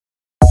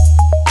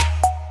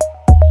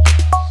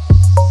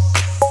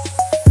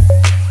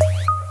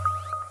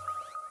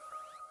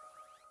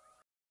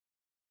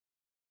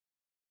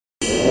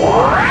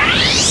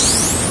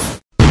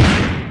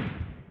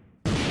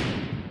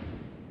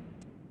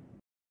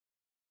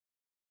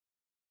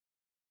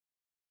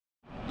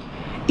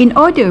in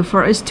order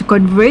for us to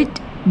convert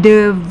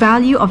the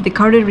value of the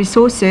current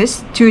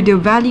resources to the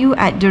value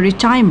at the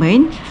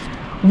retirement,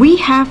 we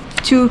have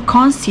to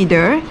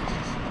consider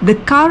the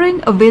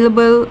current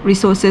available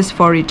resources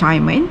for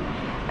retirement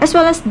as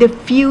well as the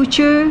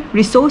future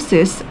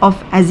resources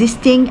of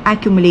existing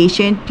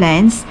accumulation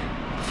plans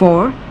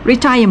for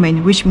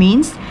retirement, which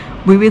means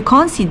we will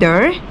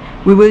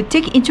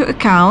take into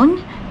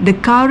account the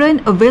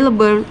current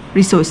available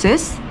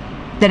resources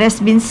that has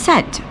been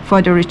set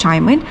for the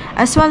retirement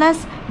as well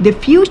as the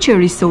future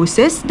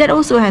resources that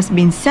also has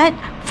been set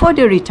for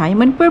the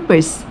retirement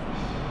purpose.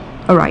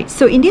 Alright,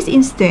 so in this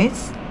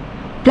instance,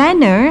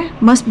 planner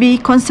must be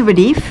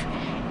conservative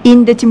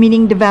in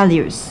determining the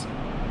values.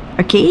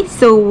 Okay,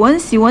 so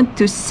once you want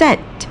to set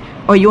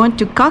or you want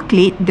to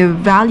calculate the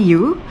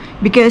value,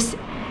 because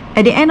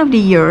at the end of the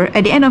year,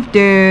 at the end of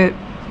the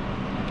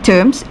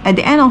terms, at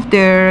the end of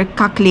the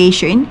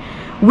calculation,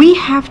 we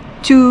have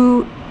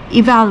to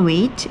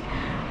evaluate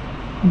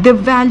the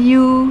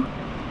value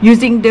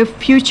using the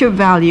future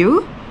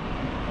value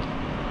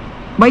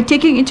by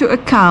taking into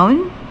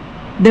account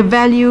the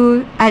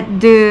value at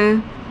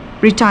the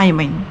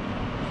retirement.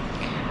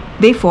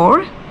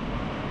 Therefore,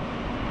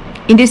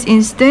 in this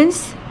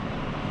instance,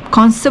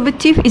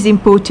 conservative is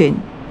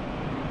important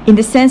in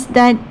the sense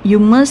that you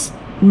must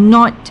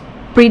not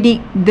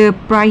predict the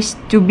price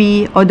to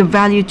be or the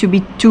value to be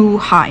too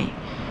high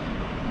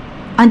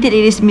until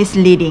it is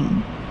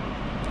misleading.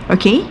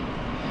 Okay,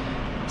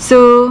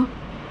 so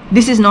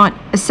this is not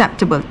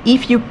acceptable.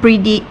 If you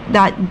predict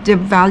that the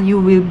value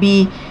will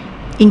be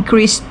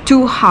increased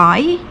too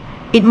high,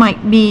 it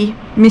might be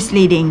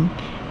misleading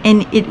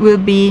and it will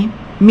be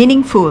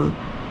meaningful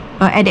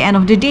at the end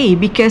of the day,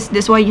 because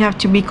that's why you have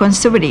to be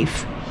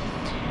conservative.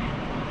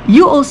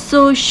 You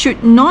also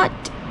should not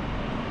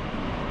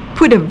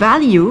put a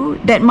value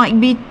that might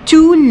be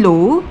too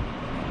low,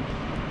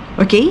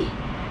 okay,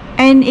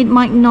 and it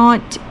might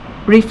not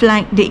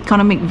reflect the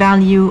economic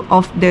value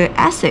of the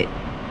asset.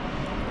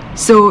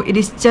 So it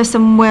is just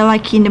somewhere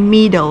like in the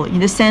middle, in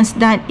the sense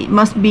that it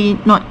must be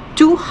not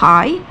too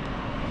high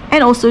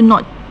and also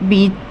not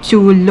be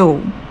too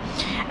low.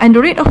 And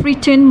the rate of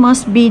return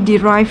must be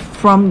derived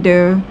from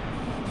the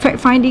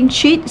fact-finding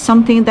sheet,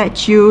 something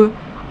that you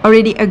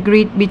already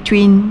agreed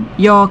between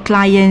your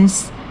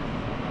clients.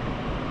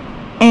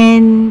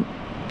 And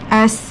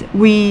as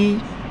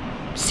we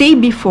say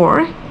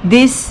before,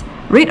 this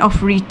rate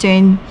of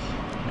return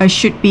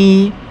should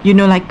be,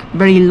 like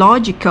very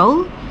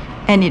logical,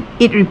 and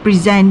it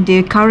represents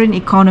the current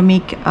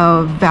economic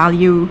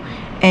value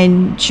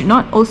and should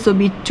not also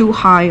be too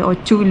high or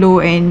too low.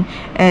 And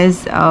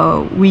as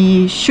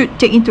we should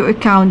take into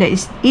account that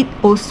it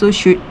also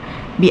should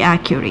be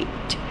accurate.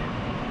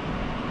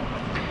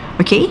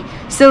 Okay,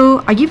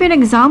 so I give you an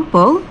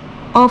example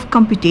of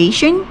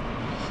computation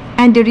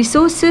and the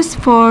resources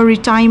for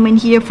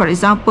retirement here. For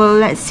example,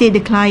 let's say the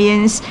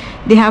clients,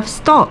 they have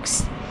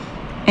stocks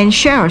and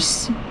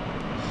shares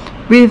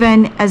with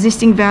an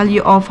existing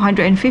value of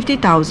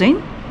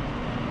 150,000.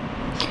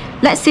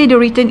 Let's say the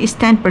return is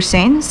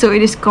 10%, so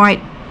it is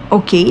quite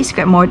okay, it's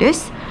quite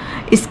modest,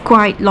 it's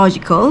quite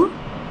logical.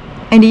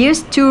 And the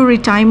years to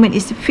retirement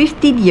is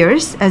 15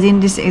 years, as in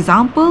this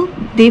example.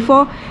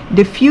 Therefore,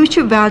 the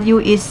future value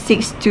is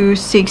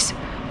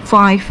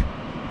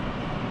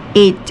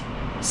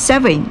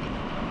 62587.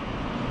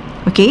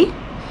 Okay,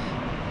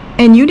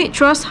 and unit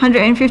trust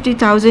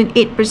 150,000,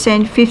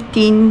 8%,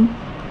 15,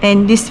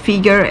 and this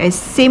figure is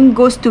same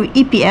goes to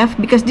EPF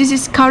because this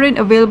is current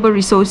available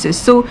resources.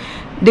 So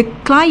the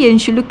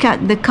client should look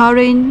at the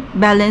current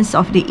balance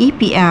of the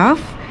EPF,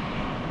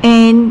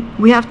 and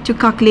we have to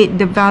calculate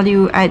the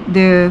value at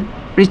the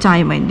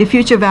retirement, the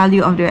future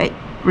value of the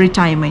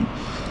retirement.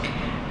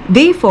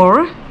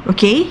 Therefore,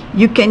 okay,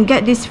 you can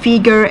get this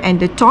figure, and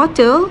the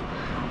total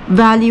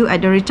value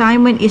at the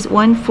retirement is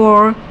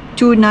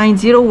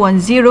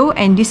 1429010,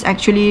 and this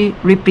actually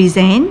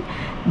represent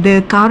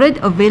the current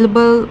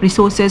available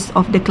resources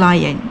of the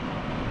client.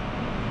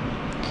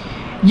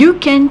 You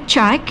can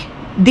check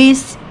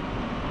this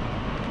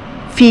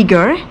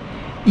figure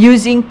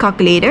using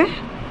calculator.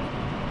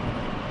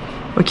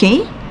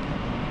 Okay,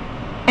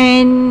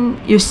 and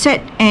you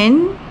set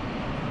N.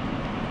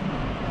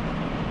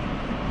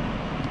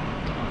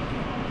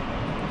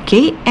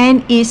 Okay,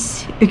 N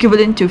is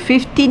equivalent to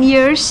 15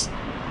 years,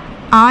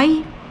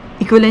 I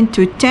equivalent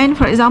to 10,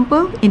 for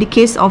example. In the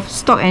case of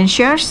stock and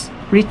shares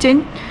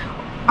return,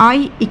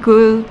 I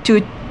equal to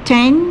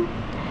 10.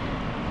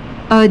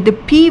 The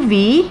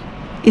PV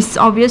is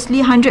obviously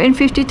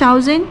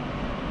 150,000.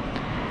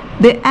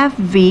 The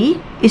FV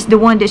is the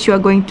one that you are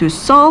going to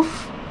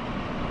solve.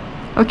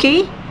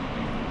 Okay,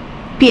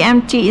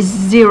 PMT is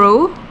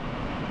 0,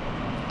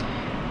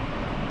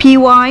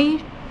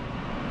 PY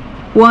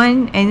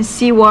 1, and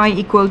CY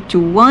equal to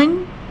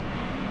 1,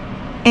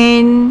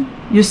 and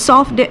you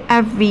solve the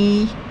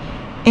FV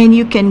and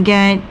you can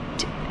get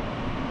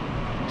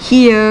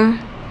here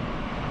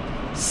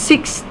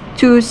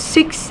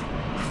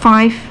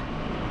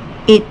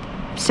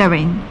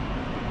 626,587.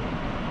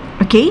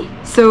 Okay,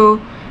 so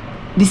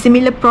the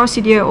similar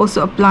procedure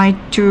also apply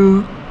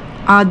to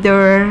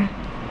other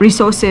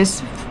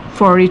resources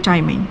for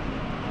retirement.